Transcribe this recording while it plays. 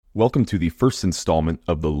Welcome to the first installment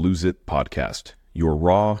of the Lose It podcast, your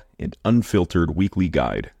raw and unfiltered weekly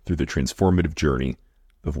guide through the transformative journey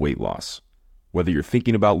of weight loss. Whether you're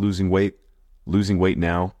thinking about losing weight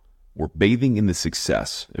now, or bathing in the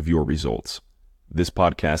success of your results, this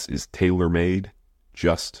podcast is tailor-made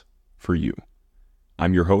just for you.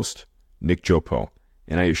 I'm your host, Nick Jopo,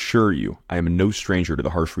 and I assure you I am no stranger to the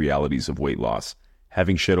harsh realities of weight loss,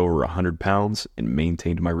 having shed over 100 pounds and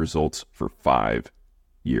maintained my results for 5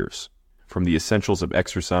 years. From the essentials of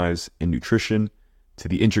exercise and nutrition to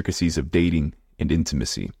the intricacies of dating and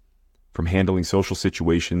intimacy, from handling social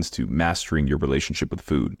situations to mastering your relationship with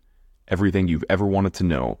food, everything you've ever wanted to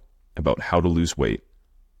know about how to lose weight,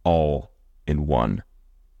 all in one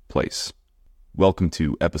place. Welcome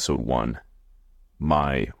to episode 1,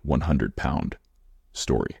 my 100-pound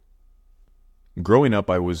story. Growing up,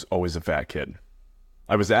 I was always a fat kid.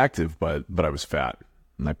 I was active, but I was fat.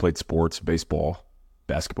 And I played sports, baseball,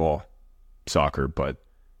 basketball, soccer, but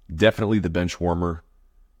definitely the bench warmer,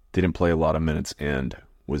 didn't play a lot of minutes, and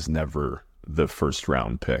was never the first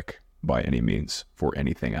round pick by any means for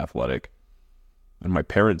anything athletic. And my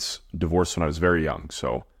parents divorced when I was very young,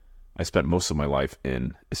 so I spent most of my life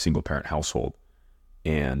in a single parent household,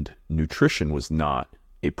 and nutrition was not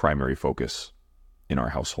a primary focus in our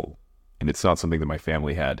household. And it's not something that my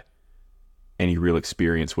family had any real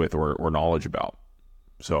experience with or knowledge about.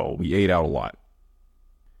 So we ate out a lot.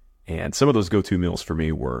 And some of those go-to meals for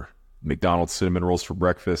me were McDonald's cinnamon rolls for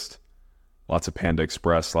breakfast, lots of Panda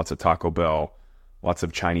Express, lots of Taco Bell, lots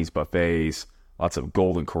of Chinese buffets, lots of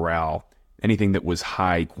Golden Corral, anything that was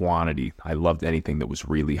high quantity. I loved anything that was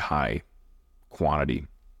really high quantity.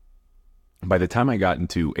 By the time I got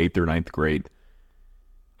into 8th or 9th grade,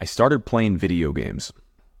 I started playing video games,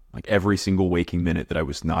 like every single waking minute that I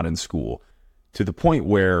was not in school, to the point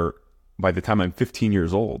where by the time I'm 15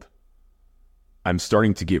 years old, I'm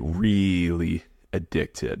starting to get really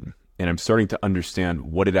addicted, and I'm starting to understand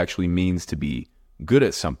what it actually means to be good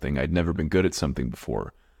at something. I'd never been good at something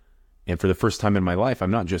before. And for the first time in my life, I'm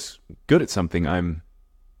not just good at something, I'm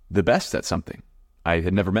the best at something. I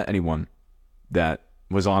had never met anyone that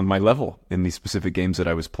was on my level in these specific games that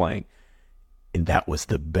I was playing. And that was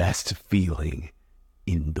the best feeling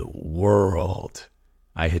in the world.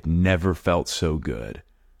 I had never felt so good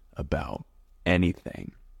about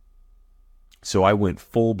anything. So I went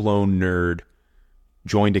full-blown nerd,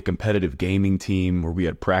 joined a competitive gaming team where we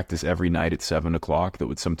had practice every night at 7 o'clock that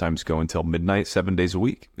would sometimes go until midnight, 7 days a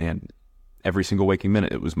week. And every single waking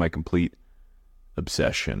minute, it was my complete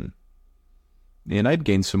obsession. And I'd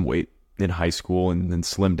gained some weight in high school and then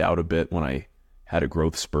slimmed out a bit when I had a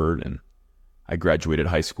growth spurt. And I graduated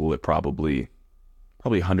high school at probably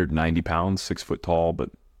 190 pounds, 6 foot tall,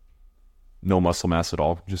 but no muscle mass at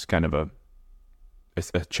all, just kind of a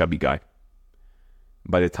chubby guy.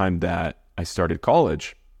 By the time that I started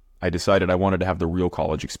college, I decided I wanted to have the real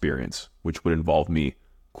college experience, which would involve me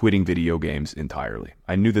quitting video games entirely.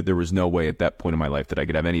 I knew that there was no way at that point in my life that I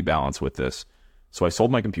could have any balance with this. So I sold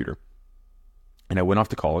my computer and I went off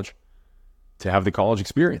to college to have the college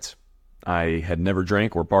experience. I had never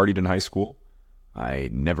drank or partied in high school. I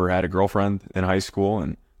never had a girlfriend in high school,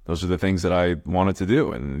 and those are the things that I wanted to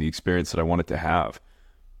do and the experience that I wanted to have.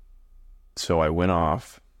 So I went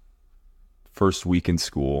off. First week in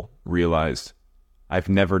school, realized I've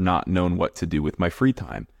never not known what to do with my free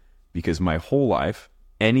time, because my whole life,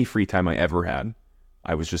 any free time I ever had,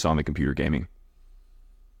 I was just on the computer gaming.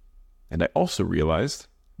 And I also realized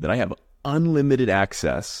that I have unlimited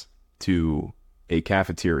access to a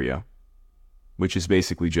cafeteria, which is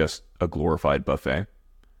basically just a glorified buffet,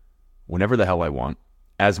 whenever the hell I want,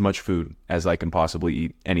 as much food as I can possibly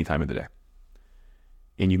eat any time of the day.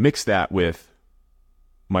 And you mix that with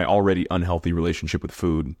my already unhealthy relationship with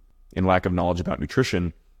food and lack of knowledge about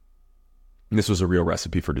nutrition, this was a real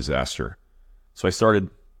recipe for disaster. So I started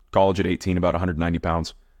college at 18, about 190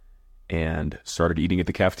 pounds, and started eating at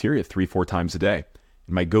the cafeteria 3-4 times a day.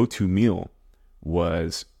 And my go-to meal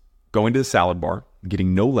was going to the salad bar,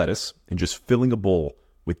 getting no lettuce, and just filling a bowl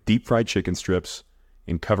with deep fried chicken strips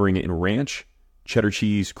and covering it in ranch, cheddar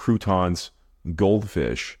cheese, croutons,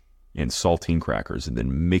 goldfish, and saltine crackers, and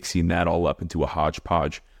then mixing that all up into a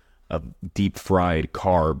hodgepodge of deep fried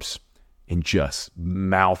carbs and just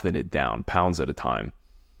mouthing it down pounds at a time.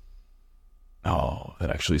 Oh, that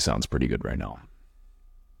actually sounds pretty good right now.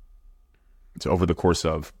 So over the course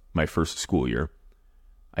of my first school year,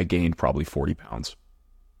 I gained probably 40 pounds.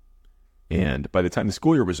 And by the time the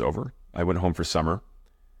school year was over, I went home for summer,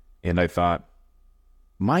 and I thought,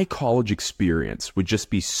 my college experience would just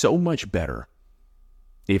be so much better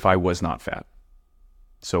if I was not fat.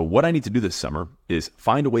 So what I need to do this summer is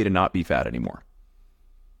find a way to not be fat anymore.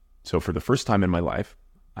 So for the first time in my life,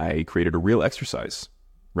 I created a real exercise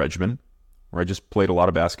regimen where I just played a lot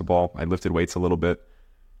of basketball. I lifted weights a little bit,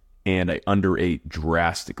 and I underate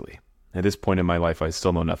drastically. At this point in my life, I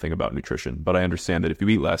still know nothing about nutrition, but I understand that if you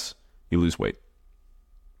eat less, you lose weight.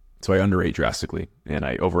 So I underate drastically, and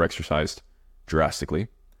I overexercised drastically,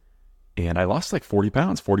 and I lost like 40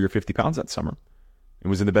 or 50 pounds that summer. It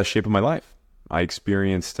was in the best shape of my life. I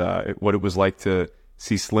experienced what it was like to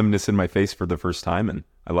see slimness in my face for the first time, and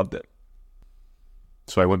I loved it.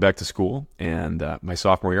 So I went back to school, and my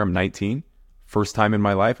sophomore year, I'm 19. First time in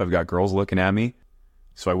my life, I've got girls looking at me.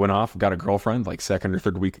 So I went off, got a girlfriend like second or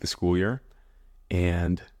third week of the school year,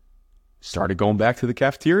 and started going back to the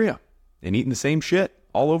cafeteria and eating the same shit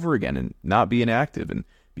all over again and not being active and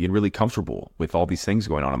being really comfortable with all these things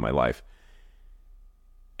going on in my life.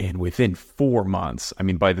 And within 4 months, I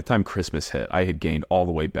mean, by the time Christmas hit, I had gained all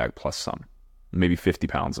the way back plus some, maybe 50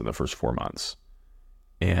 pounds in the first 4 months.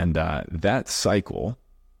 And that cycle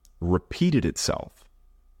repeated itself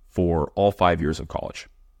for all 5 years of college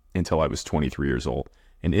until I was 23 years old.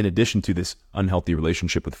 And in addition to this unhealthy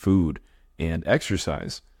relationship with food and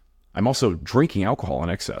exercise, I'm also drinking alcohol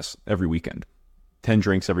in excess every weekend. 10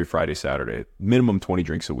 drinks every Friday, Saturday, minimum 20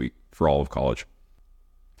 drinks a week for all of college.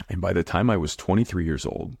 And by the time I was 23 years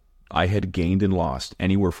old, I had gained and lost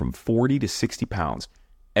anywhere from 40 to 60 pounds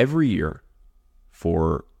every year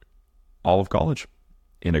for all of college.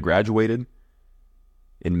 And I graduated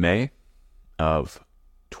in May of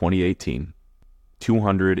 2018,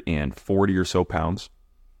 240 or so pounds,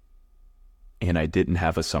 and I didn't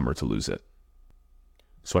have a summer to lose it.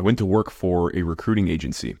 So I went to work for a recruiting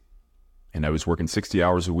agency, and I was working 60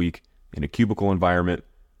 hours a week in a cubicle environment,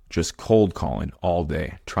 just cold calling all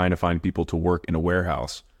day, trying to find people to work in a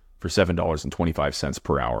warehouse for $7.25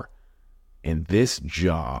 per hour. And this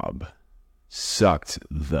job sucked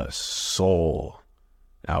the soul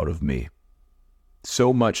out of me.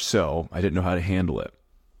 So much so, I didn't know how to handle it.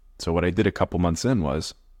 So what I did a couple months in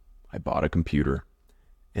was I bought a computer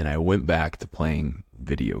and I went back to playing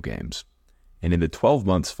video games. And in the 12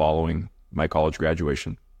 months following my college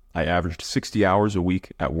graduation, I averaged 60 hours a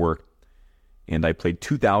week at work, and I played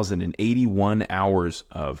 2,081 hours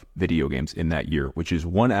of video games in that year, which is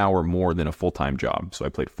 1 hour more than a full-time job. So I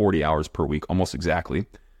played 40 hours per week, almost exactly,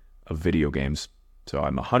 of video games. So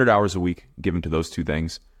I'm 100 hours a week given to those two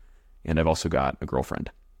things, and I've also got a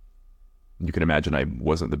girlfriend. You can imagine I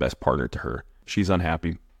wasn't the best partner to her. She's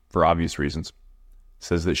unhappy for obvious reasons.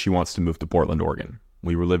 Says that she wants to move to Portland, Oregon.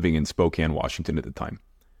 We were living in Spokane, Washington at the time.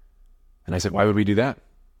 And I said, why would we do that?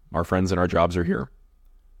 Our friends and our jobs are here.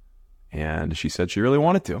 And she said she really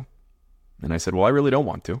wanted to. And I said, well, I really don't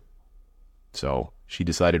want to. So she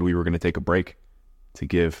decided we were going to take a break to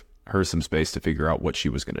give her some space to figure out what she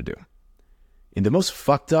was going to do. And the most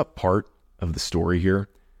fucked up part of the story here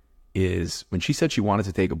is when she said she wanted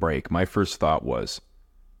to take a break, my first thought was,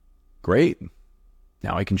 great,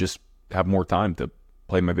 now I can just have more time to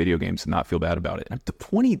play my video games and not feel bad about it. I'm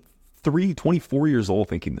 23, 24 years old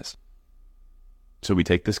thinking this. So we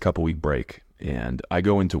take this couple week break, and I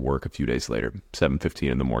go into work a few days later,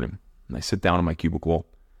 7:15 in the morning, and I sit down in my cubicle,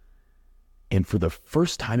 and for the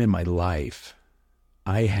first time in my life,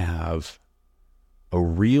 I have a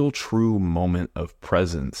real true moment of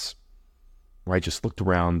presence where I just looked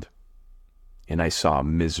around and I saw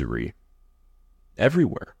misery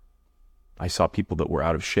everywhere. I saw people that were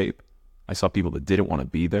out of shape. I saw people that didn't want to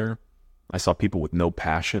be there. I saw people with no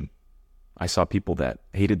passion. I saw people that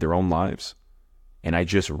hated their own lives. And I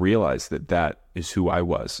just realized that that is who I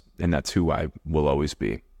was, and that's who I will always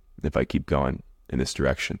be if I keep going in this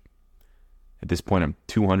direction. At this point, I'm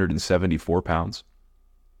 274 pounds,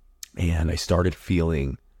 and I started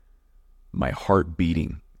feeling my heart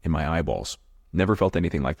beating in my eyeballs. Never felt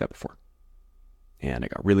anything like that before. And I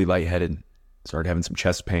got really lightheaded, started having some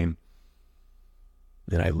chest pain.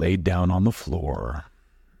 Then I laid down on the floor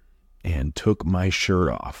and took my shirt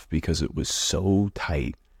off because it was so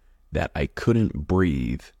tight that I couldn't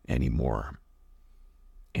breathe anymore.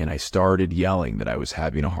 And I started yelling that I was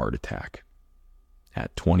having a heart attack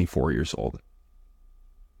at 24 years old.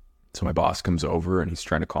 So my boss comes over and he's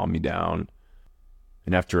trying to calm me down.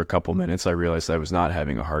 And after a couple minutes, I realized I was not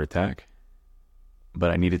having a heart attack, but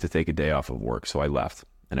I needed to take a day off of work. So I left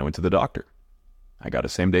and I went to the doctor. I got a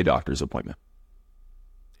same-day doctor's appointment.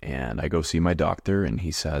 And I go see my doctor and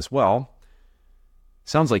he says, well,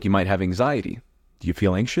 sounds like you might have anxiety. Do you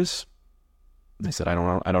feel anxious? And I said, I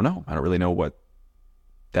don't know. I don't really know what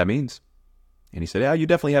that means. And he said, yeah, you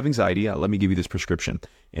definitely have anxiety. Let me give you this prescription.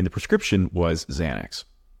 And the prescription was Xanax.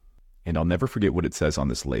 And I'll never forget what it says on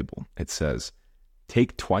this label. It says,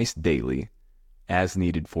 take twice daily as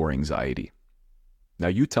needed for anxiety. Now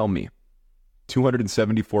you tell me,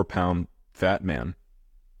 274-pound fat man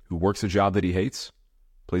who works a job that he hates,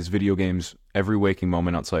 plays video games every waking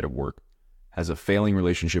moment outside of work, has a failing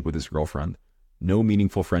relationship with his girlfriend, no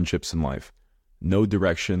meaningful friendships in life, no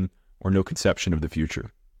direction or no conception of the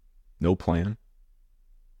future, no plan,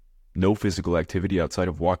 no physical activity outside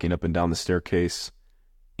of walking up and down the staircase,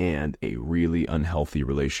 and a really unhealthy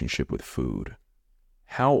relationship with food.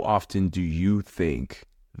 How often do you think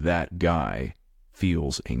that guy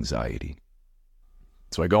feels anxiety?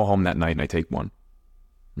 So I go home that night and I take one.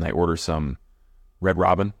 And I order some Red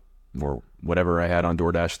Robin or whatever I had on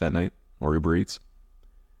DoorDash that night or Uber Eats.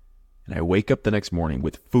 And I wake up the next morning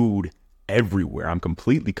with food everywhere. I'm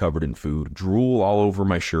completely covered in food, drool all over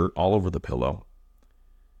my shirt, all over the pillow.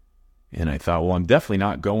 And I thought, well, I'm definitely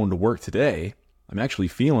not going to work today. I'm actually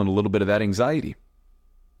feeling a little bit of that anxiety.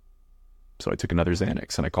 So I took another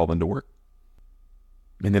Xanax and I called into work.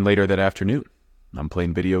 And then later that afternoon, I'm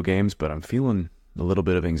playing video games, but I'm feeling a little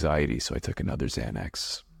bit of anxiety. So I took another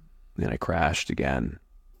Xanax. Then I crashed again.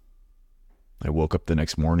 I woke up the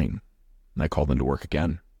next morning and I called into work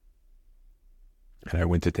again. And I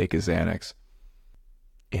went to take a Xanax.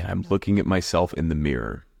 And I'm looking at myself in the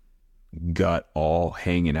mirror, gut all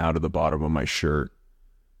hanging out of the bottom of my shirt.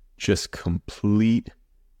 Just complete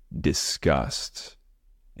disgust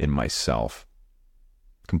in myself.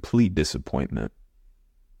 Complete disappointment.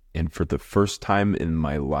 And for the first time in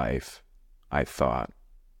my life, I thought,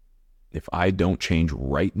 if I don't change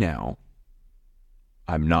right now,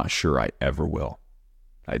 I'm not sure I ever will.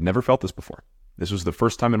 I'd never felt this before. This was the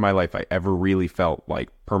first time in my life I ever really felt like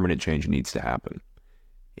permanent change needs to happen.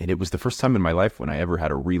 And it was the first time in my life when I ever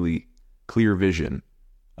had a really clear vision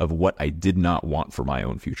of what I did not want for my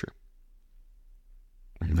own future.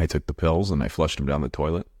 And I took the pills and I flushed them down the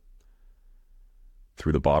toilet,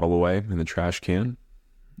 threw the bottle away in the trash can,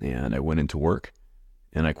 and I went into work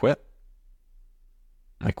and I quit.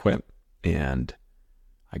 And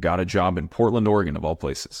I got a job in Portland, Oregon, of all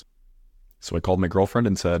places. So I called my girlfriend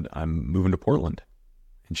and said, I'm moving to Portland.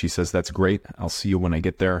 And she says, that's great. I'll see you when I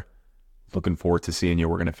get there. Looking forward to seeing you.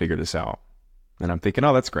 We're going to figure this out. And I'm thinking,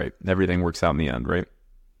 oh, that's great. Everything works out in the end, right?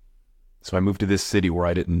 So I moved to this city where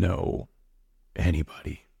I didn't know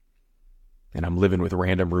anybody. And I'm living with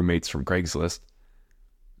random roommates from Craigslist.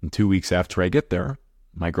 And 2 weeks after I get there,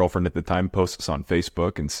 my girlfriend at the time posts on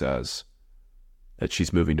Facebook and says that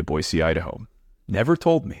she's moving to Boise, Idaho. Never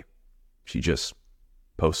told me. She just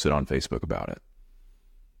posted on Facebook about it.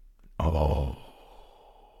 Oh,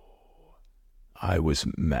 I was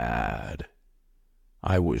mad.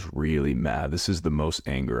 I was really mad. This is the most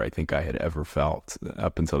anger I think I had ever felt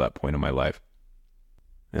up until that point in my life.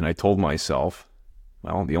 And I told myself,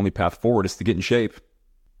 well, the only path forward is to get in shape.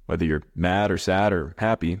 Whether you're mad or sad or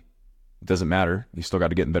happy, it doesn't matter. You still got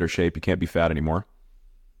to get in better shape. You can't be fat anymore.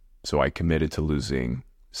 So I committed to losing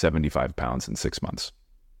 75 pounds in 6 months.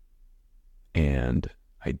 And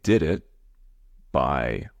I did it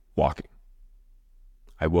by walking.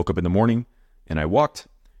 I woke up in the morning and I walked,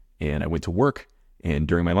 and I went to work, and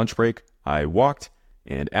during my lunch break, I walked,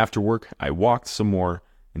 and after work, I walked some more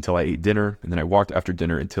until I ate dinner, and then I walked after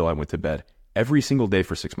dinner until I went to bed every single day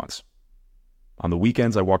for 6 months. On the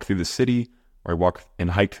weekends, I walked through the city, or I walked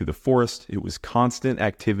and hiked through the forest. It was constant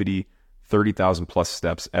activity, 30,000 plus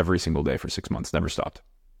steps every single day for 6 months, never stopped.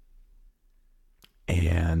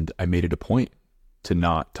 And I made it a point to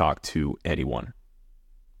not talk to anyone.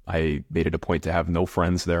 I made it a point to have no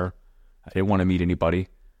friends there. I didn't want to meet anybody.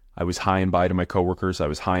 I was high and by to my coworkers. I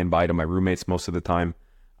was high and by to my roommates most of the time.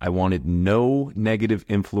 I wanted no negative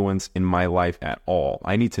influence in my life at all.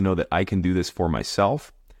 I need to know that I can do this for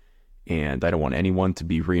myself, and I don't want anyone to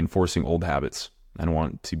be reinforcing old habits. I don't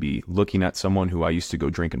want to be looking at someone who I used to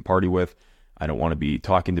go drink and party with. I don't want to be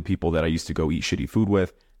talking to people that I used to go eat shitty food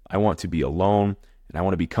with. I want to be alone, and I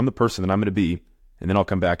want to become the person that I'm going to be, and then I'll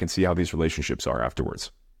come back and see how these relationships are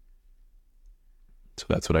afterwards. So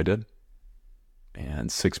that's what I did.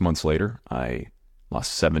 And 6 months later, I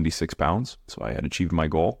lost 76 pounds. So I had achieved my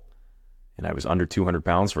goal. And I was under 200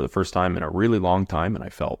 pounds for the first time in a really long time. And I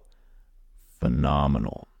felt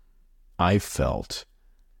phenomenal. I felt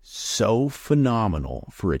so phenomenal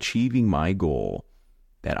for achieving my goal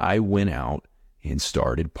that I went out and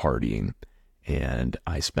started partying. And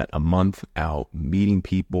I spent a month out meeting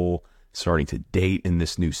people, starting to date in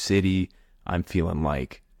this new city. I'm feeling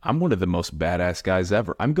like I'm one of the most badass guys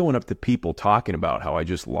ever. I'm going up to people talking about how I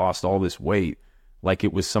just lost all this weight like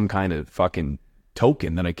it was some kind of fucking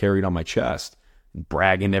token that I carried on my chest,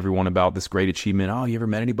 bragging to everyone about this great achievement. Oh, you ever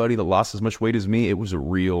met anybody that lost as much weight as me? I was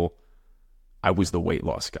the weight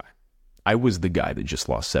loss guy. I was the guy that just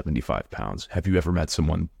lost 75 pounds. Have you ever met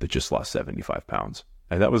someone that just lost 75 pounds?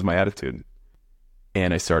 And that was my attitude.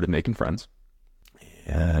 And I started making friends.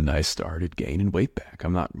 And I started gaining weight back.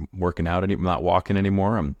 I'm not working out anymore. I'm not walking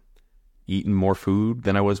anymore. I'm eating more food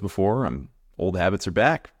than I was before. Old habits are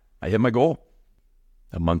back. I hit my goal.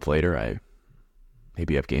 A month later,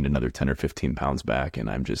 maybe I've gained another 10 or 15 pounds back. And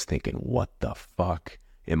I'm just thinking, what the fuck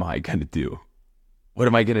am I going to do? What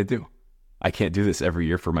am I going to do? I can't do this every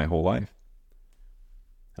year for my whole life.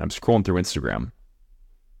 And I'm scrolling through Instagram.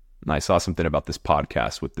 And I saw something about this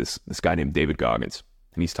podcast with this guy named David Goggins.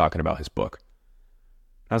 And he's talking about his book.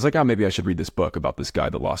 I was like, maybe I should read this book about this guy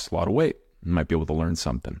that lost a lot of weight. I might be able to learn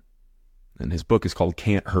something. And his book is called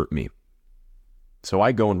Can't Hurt Me. So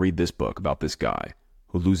I go and read this book about this guy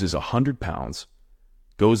who loses 100 pounds,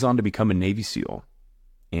 goes on to become a Navy SEAL,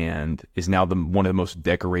 and is now one of the most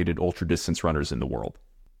decorated ultra distance runners in the world.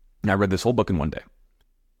 And I read this whole book in one day.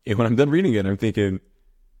 And when I'm done reading it, I'm thinking,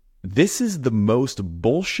 this is the most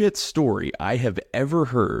bullshit story I have ever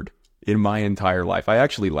heard in my entire life. I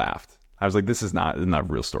actually laughed. I was like, this is not a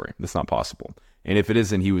real story. That's not possible. And if it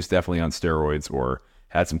isn't, he was definitely on steroids or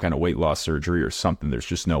had some kind of weight loss surgery or something. There's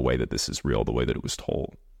just no way that this is real the way that it was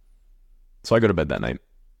told. So I go to bed that night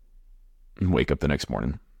and wake up the next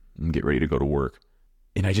morning and get ready to go to work.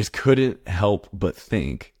 And I just couldn't help but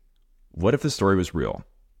think, what if the story was real?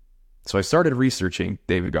 So I started researching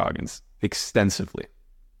David Goggins extensively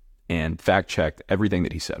and fact-checked everything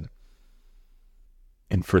that he said.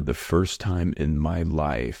 And for the first time in my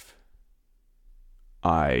life,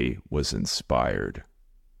 I was inspired.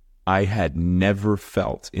 I had never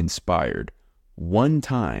felt inspired one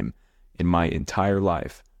time in my entire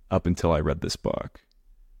life up until I read this book.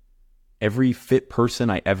 Every fit person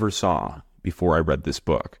I ever saw before I read this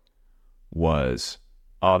book was,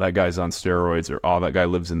 oh, that guy's on steroids, or oh, that guy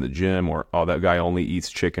lives in the gym, or oh, that guy only eats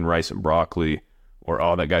chicken, rice, and broccoli, or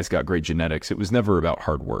oh, that guy's got great genetics. It was never about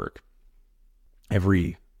hard work.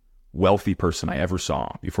 Every wealthy person I ever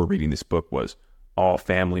saw before reading this book was, all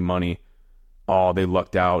family money, they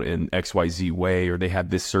lucked out in XYZ way, or they had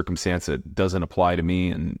this circumstance that doesn't apply to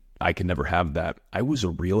me and I can never have that. I was a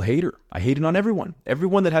real hater. I hated on everyone.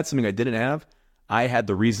 Everyone that had something I didn't have, I had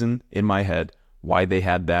the reason in my head why they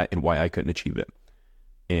had that and why I couldn't achieve it.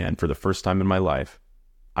 And for the first time in my life,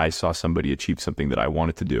 I saw somebody achieve something that I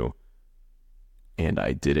wanted to do, and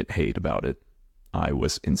I didn't hate about it. I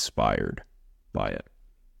was inspired by it.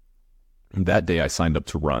 And that day I signed up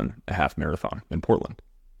to run a half marathon in Portland.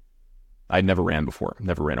 I'd never ran before,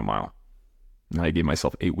 never ran a mile. And I gave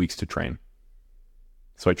myself 8 weeks to train.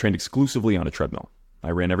 So I trained exclusively on a treadmill.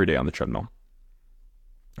 I ran every day on the treadmill.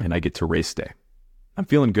 And I get to race day. I'm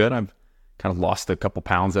feeling good. I've kind of lost a couple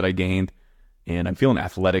pounds that I gained. And I'm feeling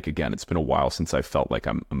athletic again. It's been a while since I felt like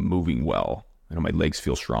I'm moving well. I know my legs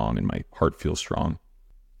feel strong and my heart feels strong.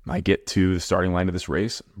 I get to the starting line of this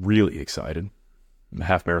race, really excited. The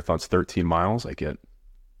half marathon's 13 miles. I get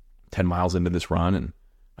 10 miles into this run and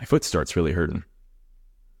my foot starts really hurting.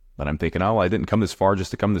 But I'm thinking, oh, well, I didn't come this far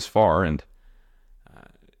just to come this far. And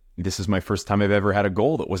this is my first time I've ever had a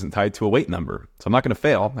goal that wasn't tied to a weight number. So I'm not going to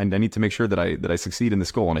fail. And I need to make sure that I succeed in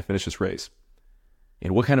this goal and I finish this race.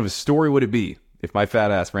 And what kind of a story would it be if my fat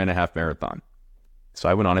ass ran a half marathon? So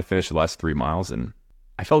I went on and finished the last 3 miles and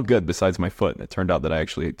I felt good besides my foot. And it turned out that I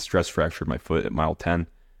actually stress fractured my foot at mile 10.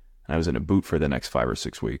 I was in a boot for the next 5 or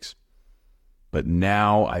 6 weeks. But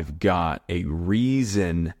now I've got a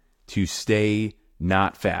reason to stay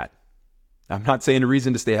not fat. I'm not saying a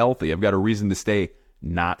reason to stay healthy. I've got a reason to stay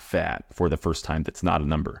not fat for the first time. That's not a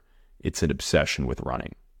number. It's an obsession with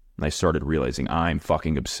running. And I started realizing I'm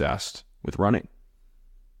fucking obsessed with running.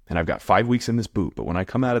 And I've got 5 weeks in this boot. But when I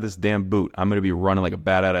come out of this damn boot, I'm going to be running like a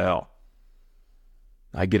bat out of hell.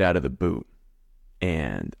 I get out of the boot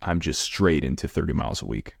and I'm just straight into 30 miles a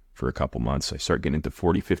week. For a couple months. I start getting into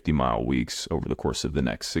 40, 50 mile weeks over the course of the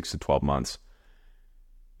next 6 to 12 months.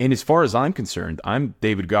 And as far as I'm concerned, I'm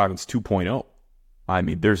David Goggins 2.0. I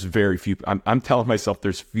mean, there's very few, I'm telling myself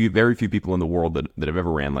there's very few people in the world that have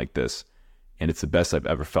ever ran like this. And it's the best I've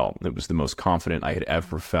ever felt. It was the most confident I had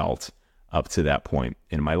ever felt up to that point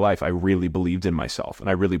in my life. I really believed in myself and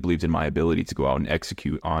I really believed in my ability to go out and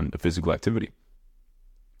execute on a physical activity.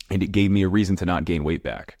 And it gave me a reason to not gain weight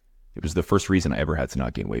back. It was the first reason I ever had to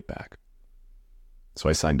not gain weight back. So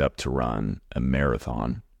I signed up to run a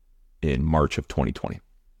marathon in March of 2020.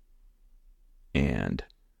 And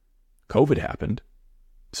COVID happened,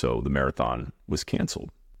 so the marathon was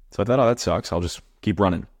canceled. So I thought, oh, that sucks. I'll just keep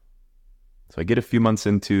running. So I get a few months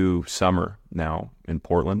into summer now in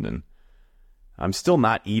Portland, and I'm still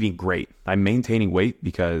not eating great. I'm maintaining weight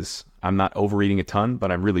because I'm not overeating a ton,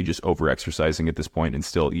 but I'm really just over-exercising at this point and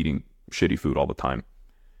still eating shitty food all the time.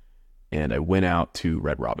 And I went out to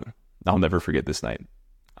Red Robin. I'll never forget this night.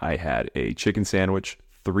 I had a chicken sandwich,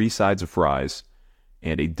 3 sides of fries,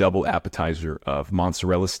 and a double appetizer of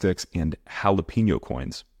mozzarella sticks and jalapeno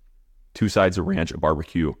coins, 2 sides of ranch, a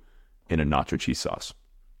barbecue, and a nacho cheese sauce.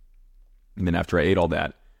 And then after I ate all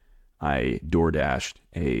that, I DoorDashed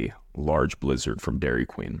a large Blizzard from Dairy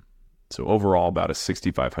Queen. So overall, about a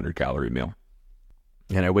 6,500 calorie meal.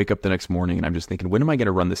 And I wake up the next morning and I'm just thinking, when am I going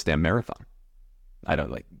to run this damn marathon?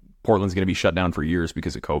 Portland's going to be shut down for years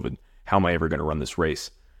because of COVID. How am I ever going to run this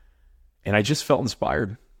race? And I just felt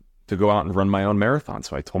inspired to go out and run my own marathon.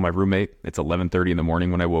 So I told my roommate, it's 11:30 in the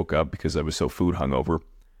morning when I woke up because I was so food hungover.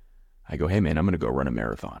 I go, hey man, I'm going to go run a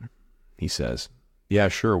marathon. He says, yeah,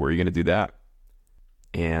 sure. Where are you going to do that?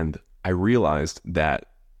 And I realized that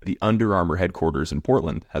the Under Armour headquarters in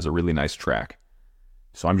Portland has a really nice track.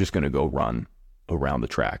 So I'm just going to go run around the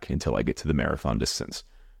track until I get to the marathon distance.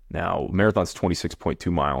 Now, marathon's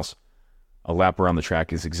 26.2 miles. A lap around the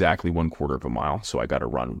track is exactly 1/4 of a mile. So I got to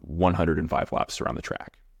run 105 laps around the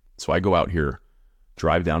track. So I go out here,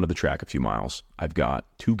 drive down to the track a few miles. I've got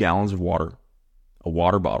 2 gallons of water, a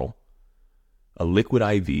water bottle, a liquid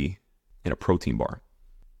IV, and a protein bar.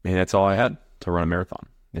 And that's all I had to run a marathon.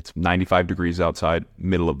 It's 95 degrees outside,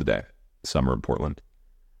 middle of the day, summer in Portland.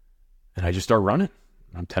 And I just start running.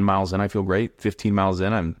 I'm 10 miles in, I feel great. 15 miles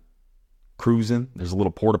in, I'm cruising. There's a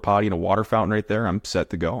little porta potty and a water fountain right there. I'm set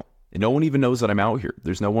to go. And no one even knows that I'm out here.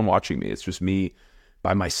 There's no one watching me. It's just me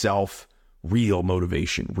by myself. Real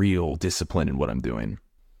motivation, real discipline in what I'm doing.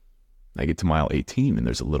 I get to mile 18 and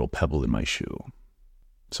there's a little pebble in my shoe.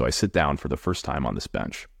 So I sit down for the first time on this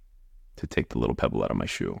bench to take the little pebble out of my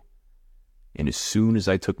shoe. And as soon as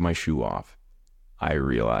I took my shoe off, I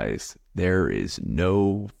realized there is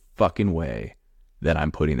no fucking way that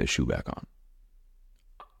I'm putting this shoe back on.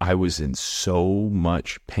 I was in so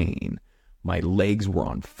much pain. My legs were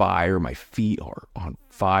on fire. My feet are on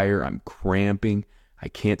fire. I'm cramping. I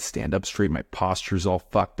can't stand up straight. My posture's all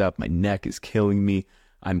fucked up. My neck is killing me.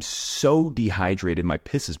 I'm so dehydrated. My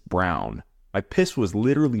piss is brown. My piss was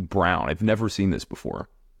literally brown. I've never seen this before.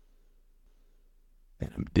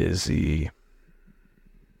 And I'm dizzy.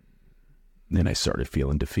 Then I started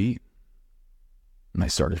feeling defeat. And I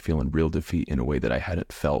started feeling real defeat in a way that I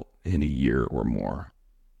hadn't felt in a year or more.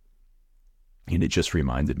 And it just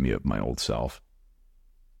reminded me of my old self.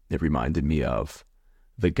 It reminded me of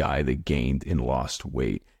the guy that gained and lost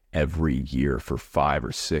weight every year for 5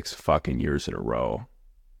 or 6 fucking years in a row.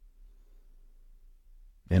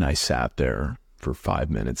 And I sat there for 5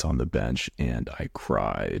 minutes on the bench and I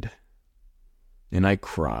cried. And I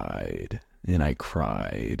cried. And I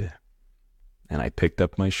cried. And I picked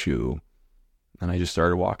up my shoe and I just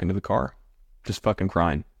started walking to the car. Just fucking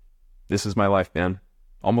crying. This is my life, man.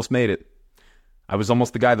 Almost made it. I was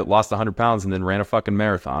almost the guy that lost 100 pounds and then ran a fucking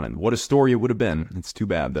marathon. And what a story it would have been. It's too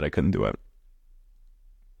bad that I couldn't do it.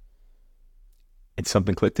 And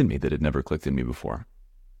something clicked in me that had never clicked in me before.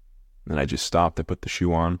 And I just stopped. I put the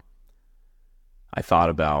shoe on. I thought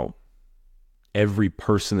about every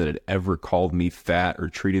person that had ever called me fat or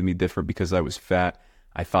treated me different because I was fat.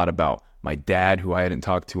 I thought about my dad, who I hadn't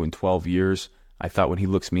talked to in 12 years. I thought when he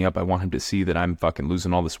looks me up, I want him to see that I'm fucking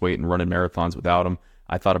losing all this weight and running marathons without him.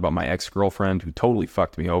 I thought about my ex-girlfriend who totally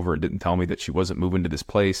fucked me over and didn't tell me that she wasn't moving to this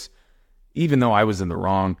place. Even though I was in the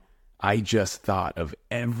wrong, I just thought of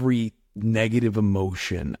every negative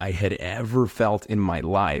emotion I had ever felt in my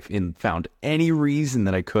life and found any reason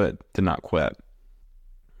that I could to not quit.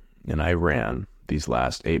 And I ran these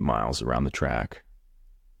last 8 miles around the track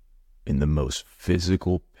in the most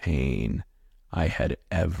physical pain I had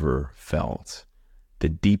ever felt. The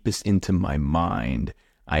deepest into my mind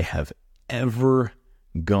I have ever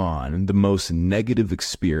gone, the most negative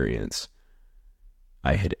experience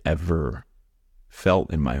I had ever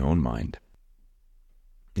felt in my own mind.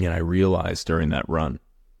 And I realized during that run,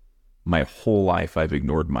 my whole life I've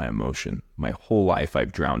ignored my emotion. My whole life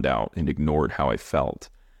I've drowned out and ignored how I felt.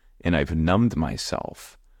 And I've numbed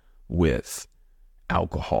myself with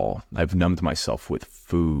alcohol. I've numbed myself with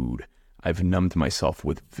food. I've numbed myself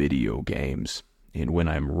with video games. And when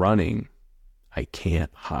I'm running, I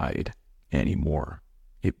can't hide anymore.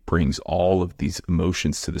 It brings all of these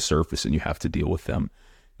emotions to the surface and you have to deal with them.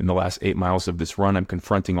 In the last 8 miles of this run, I'm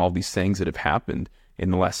confronting all these things that have happened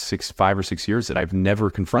in the last 5 or 6 years that I've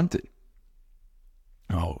never confronted.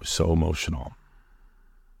 Oh, so emotional.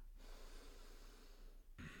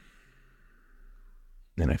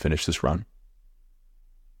 Then I finished this run.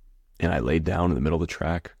 And I laid down in the middle of the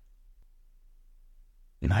track.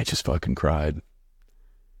 And I just fucking cried.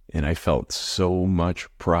 And I felt so much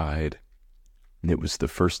pride. And it was the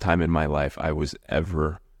first time in my life I was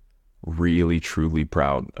ever really, truly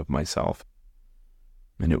proud of myself.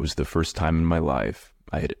 And it was the first time in my life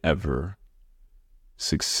I had ever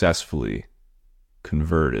successfully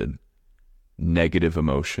converted negative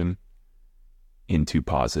emotion into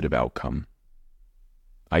positive outcome.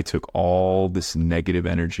 I took all this negative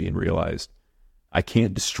energy and realized I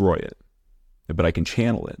can't destroy it, but I can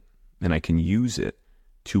channel it and I can use it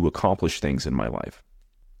to accomplish things in my life.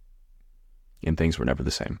 And things were never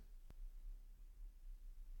the same.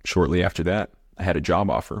 Shortly after that, I had a job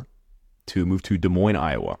offer to move to Des Moines,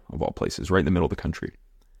 Iowa, of all places, right in the middle of the country.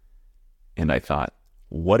 And I thought,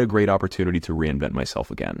 what a great opportunity to reinvent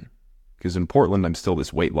myself again. Because in Portland, I'm still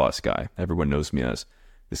this weight loss guy. Everyone knows me as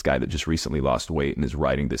this guy that just recently lost weight and is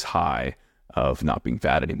riding this high of not being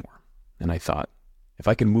fat anymore. And I thought, if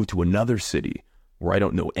I can move to another city where I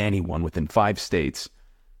don't know anyone within 5 states,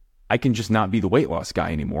 I can just not be the weight loss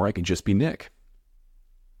guy anymore. I can just be Nick.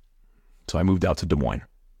 So I moved out to Des Moines.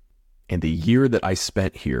 And the year that I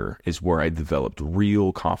spent here is where I developed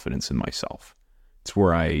real confidence in myself. It's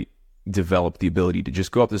where I developed the ability to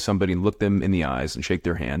just go up to somebody and look them in the eyes and shake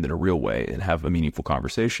their hand in a real way and have a meaningful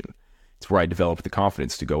conversation. It's where I developed the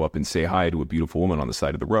confidence to go up and say hi to a beautiful woman on the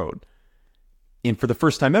side of the road. And for the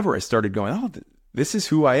first time ever, I started going, oh, this is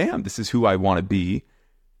who I am. This is who I want to be.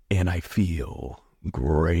 And I feel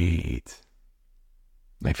great.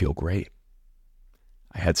 I feel great.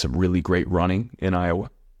 I had some really great running in Iowa.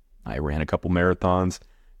 I ran a couple marathons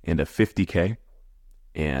and a 50K,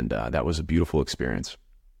 and that was a beautiful experience.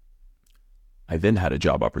 I then had a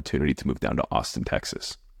job opportunity to move down to Austin,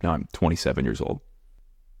 Texas. Now I'm 27 years old,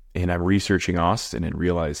 and I'm researching Austin and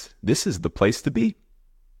realized this is the place to be.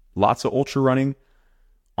 Lots of ultra running,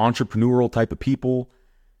 entrepreneurial type of people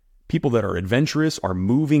that are adventurous are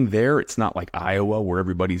moving there. It's not like Iowa where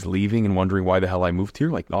everybody's leaving and wondering why the hell I moved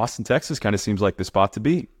here. Like Austin, Texas kind of seems like the spot to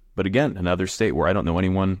be. But again, another state where I don't know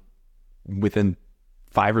anyone within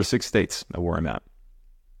 5 or 6 states of where I'm at.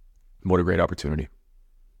 What a great opportunity.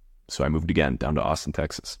 So I moved again down to Austin,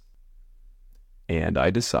 Texas. And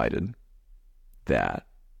I decided that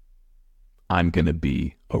I'm going to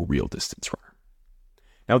be a real distance runner.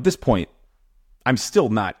 Now at this point, I'm still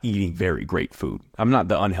not eating very great food. I'm not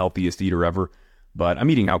the unhealthiest eater ever, but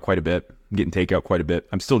I'm eating out quite a bit. I'm getting takeout quite a bit.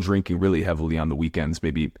 I'm still drinking really heavily on the weekends,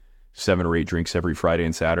 maybe 7 or 8 drinks every Friday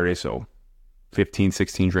and Saturday. So 15,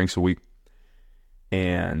 16 drinks a week.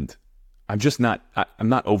 And I'm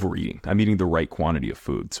not overeating. I'm eating the right quantity of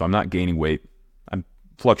food. So I'm not gaining weight. I'm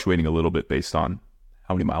fluctuating a little bit based on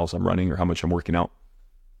how many miles I'm running or how much I'm working out.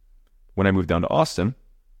 When I moved down to Austin,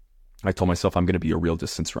 I told myself I'm going to be a real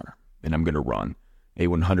distance runner and I'm going to run a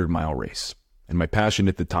 100-mile race. And my passion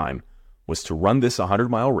at the time was to run this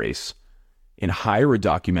 100-mile race and hire a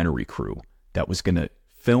documentary crew that was going to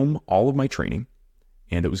film all of my training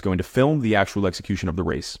and that was going to film the actual execution of the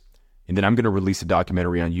race. And then I'm going to release a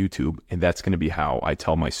documentary on YouTube, and that's going to be how I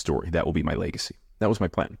tell my story. That will be my legacy. That was my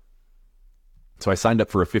plan. So I signed up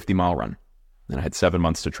for a 50-mile run, and I had 7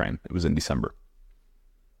 months to train. It was in December.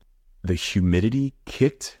 The humidity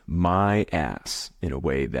kicked my ass in a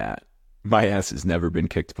way that my ass has never been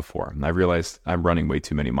kicked before. And I realized I'm running way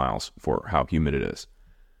too many miles for how humid it is.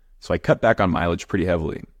 So I cut back on mileage pretty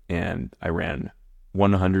heavily, and I ran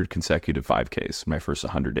 100 consecutive 5Ks my first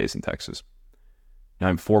 100 days in Texas. Now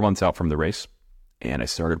I'm 4 months out from the race, and I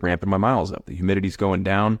started ramping my miles up. The humidity's going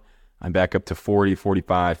down. I'm back up to 40,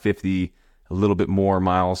 45, 50, a little bit more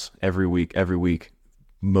miles every week.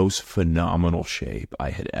 Most phenomenal shape I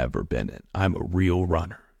had ever been in. I'm a real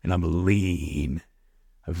runner, and I'm lean,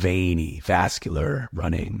 veiny, vascular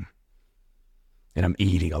running, and I'm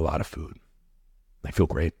eating a lot of food. I feel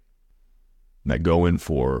great. And I go in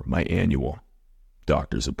for my annual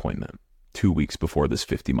doctor's appointment 2 weeks before this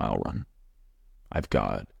 50-mile run. I've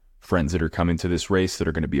got friends that are coming to this race that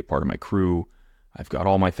are going to be a part of my crew. I've got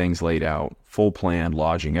all my things laid out, full plan,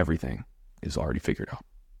 lodging, everything is already figured out.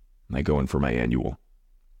 And I go in for my annual,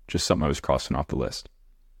 just something I was crossing off the list.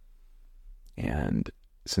 And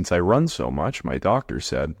since I run so much, my doctor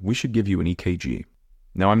said, we should give you an EKG.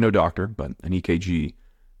 Now, I'm no doctor, but an EKG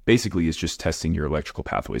basically is just testing your electrical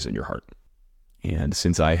pathways in your heart. And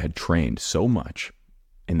since I had trained so much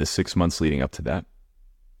in the 6 months leading up to that,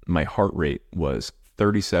 my heart rate was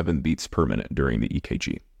 37 beats per minute during the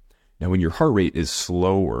EKG. Now, when your heart rate is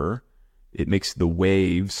slower, it makes the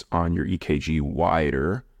waves on your EKG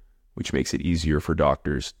wider, which makes it easier for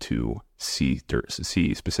doctors to see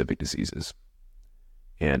specific diseases.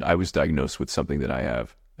 And I was diagnosed with something that I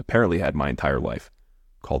have apparently had my entire life,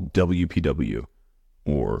 called WPW,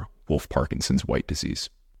 or Wolff-Parkinson's white disease.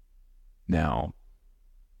 Now,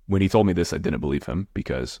 when he told me this, I didn't believe him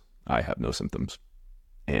because I have no symptoms.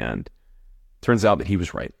 And turns out that he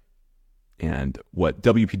was right. And what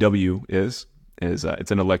WPW is is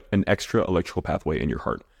it's an extra electrical pathway in your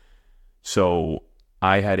heart. So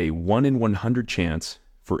I had a 1 in 100 chance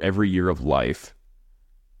for every year of life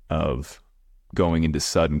of going into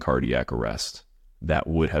sudden cardiac arrest that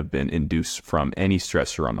would have been induced from any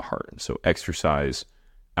stressor on the heart. So exercise,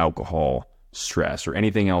 alcohol, stress, or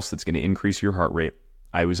anything else that's going to increase your heart rate.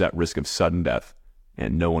 I was at risk of sudden death,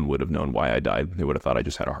 and no one would have known why I died. They would have thought I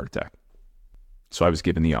just had a heart attack. So I was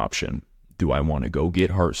given the option, do I want to go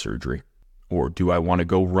get heart surgery, or do I want to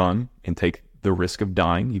go run and take the risk of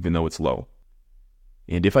dying, even though it's low?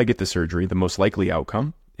 And if I get the surgery, the most likely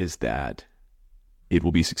outcome is that it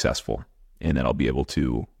will be successful, and that I'll be able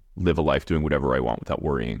to live a life doing whatever I want without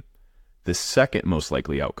worrying. The second most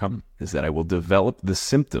likely outcome is that I will develop the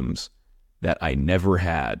symptoms that I never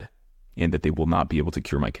had, and that they will not be able to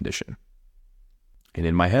cure my condition. And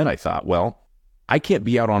in my head, I thought, well, I can't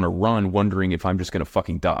be out on a run wondering if I'm just going to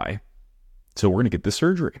fucking die. So we're going to get this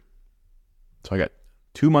surgery. So I got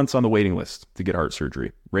 2 months on the waiting list to get heart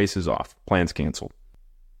surgery. Race is off. Plans canceled.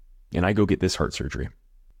 And I go get this heart surgery.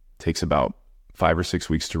 Takes about 5 or 6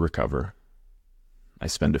 weeks to recover. I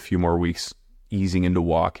spend a few more weeks easing into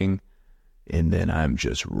walking, and then I'm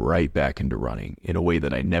just right back into running in a way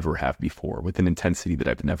that I never have before, with an intensity that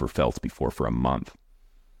I've never felt before for a month.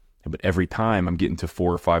 But every time I'm getting to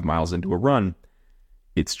 4 or 5 miles into a run,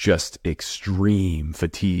 it's just extreme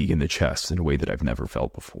fatigue in the chest in a way that I've never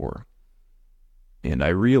felt before. And I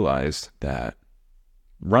realized that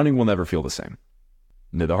running will never feel the same.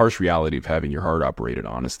 Now, the harsh reality of having your heart operated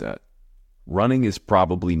on is that running is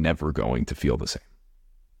probably never going to feel the same.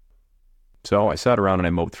 So I sat around and I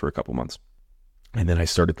moped for a couple months. And then I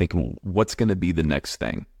started thinking, what's going to be the next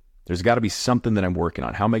thing? There's got to be something that I'm working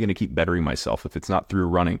on. How am I going to keep bettering myself if it's not through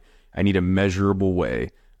running? I need a measurable way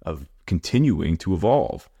of continuing to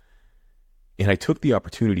evolve. And I took the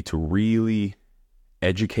opportunity to really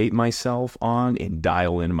educate myself on and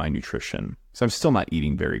dial in my nutrition. So I'm still not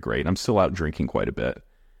eating very great. I'm still out drinking quite a bit,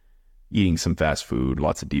 eating some fast food,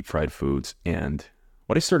 lots of deep fried foods. And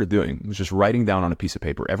what I started doing was just writing down on a piece of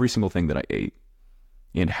paper every single thing that I ate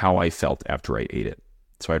and how I felt after I ate it.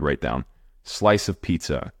 So I'd write down, slice of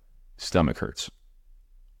pizza, stomach hurts.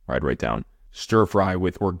 Or I'd write down, stir fry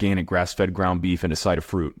with organic grass-fed ground beef and a side of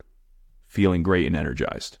fruit, feeling great and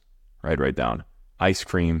energized. Or I'd write down, ice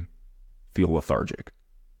cream, feel lethargic.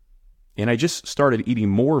 And I just started eating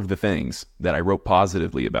more of the things that I wrote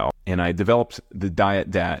positively about. And I developed the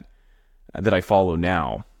diet that I follow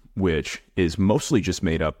now, which is mostly just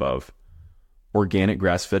made up of organic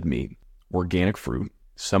grass-fed meat, organic fruit,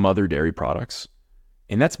 some other dairy products.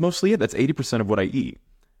 And that's mostly it. That's 80% of what I eat.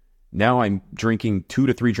 Now I'm drinking 2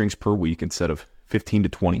 to 3 drinks per week instead of 15 to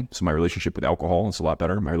 20. So my relationship with alcohol is a lot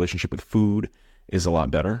better. My relationship with food is a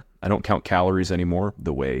lot better. I don't count calories anymore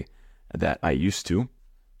the way that I used to.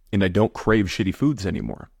 And I don't crave shitty foods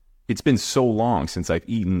anymore. It's been so long since I've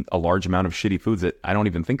eaten a large amount of shitty foods that I don't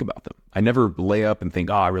even think about them. I never lay up and think,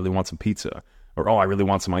 oh, I really want some pizza, or oh, I really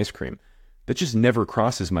want some ice cream. That just never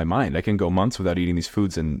crosses my mind. I can go months without eating these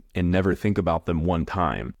foods and never think about them one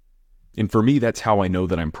time. And for me, that's how I know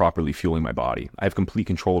that I'm properly fueling my body. I have complete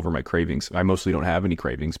control over my cravings. I mostly don't have any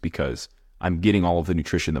cravings because I'm getting all of the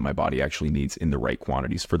nutrition that my body actually needs in the right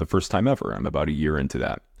quantities for the first time ever. I'm about a year into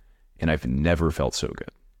that. And I've never felt so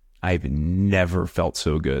good. I've never felt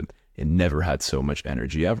so good and never had so much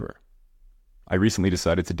energy ever. I recently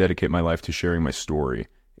decided to dedicate my life to sharing my story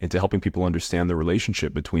and to helping people understand the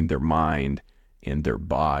relationship between their mind and their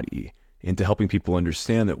body, and to helping people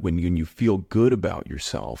understand that when you feel good about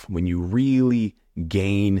yourself, when you really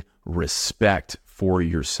gain respect for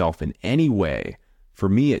yourself in any way, for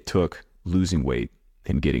me it took losing weight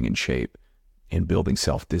and getting in shape and building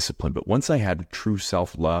self-discipline. But once I had true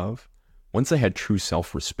self-love, once I had true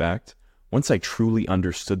self-respect, once I truly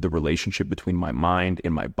understood the relationship between my mind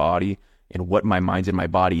and my body and what my mind and my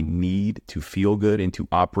body need to feel good and to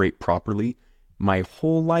operate properly, my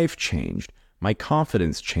whole life changed. My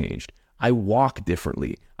confidence changed. I walk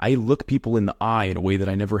differently. I look people in the eye in a way that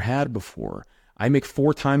I never had before. I make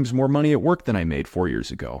 4 times more money at work than I made 4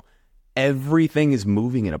 years ago. Everything is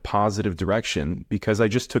moving in a positive direction because I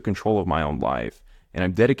just took control of my own life. And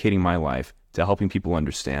I'm dedicating my life to helping people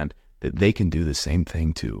understand that they can do the same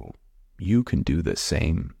thing too. You can do the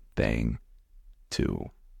same thing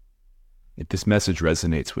too. If this message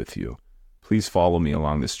resonates with you, please follow me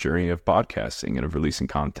along this journey of podcasting and of releasing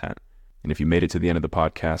content. And if you made it to the end of the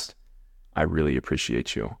podcast, I really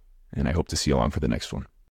appreciate you, and I hope to see you along for the next one.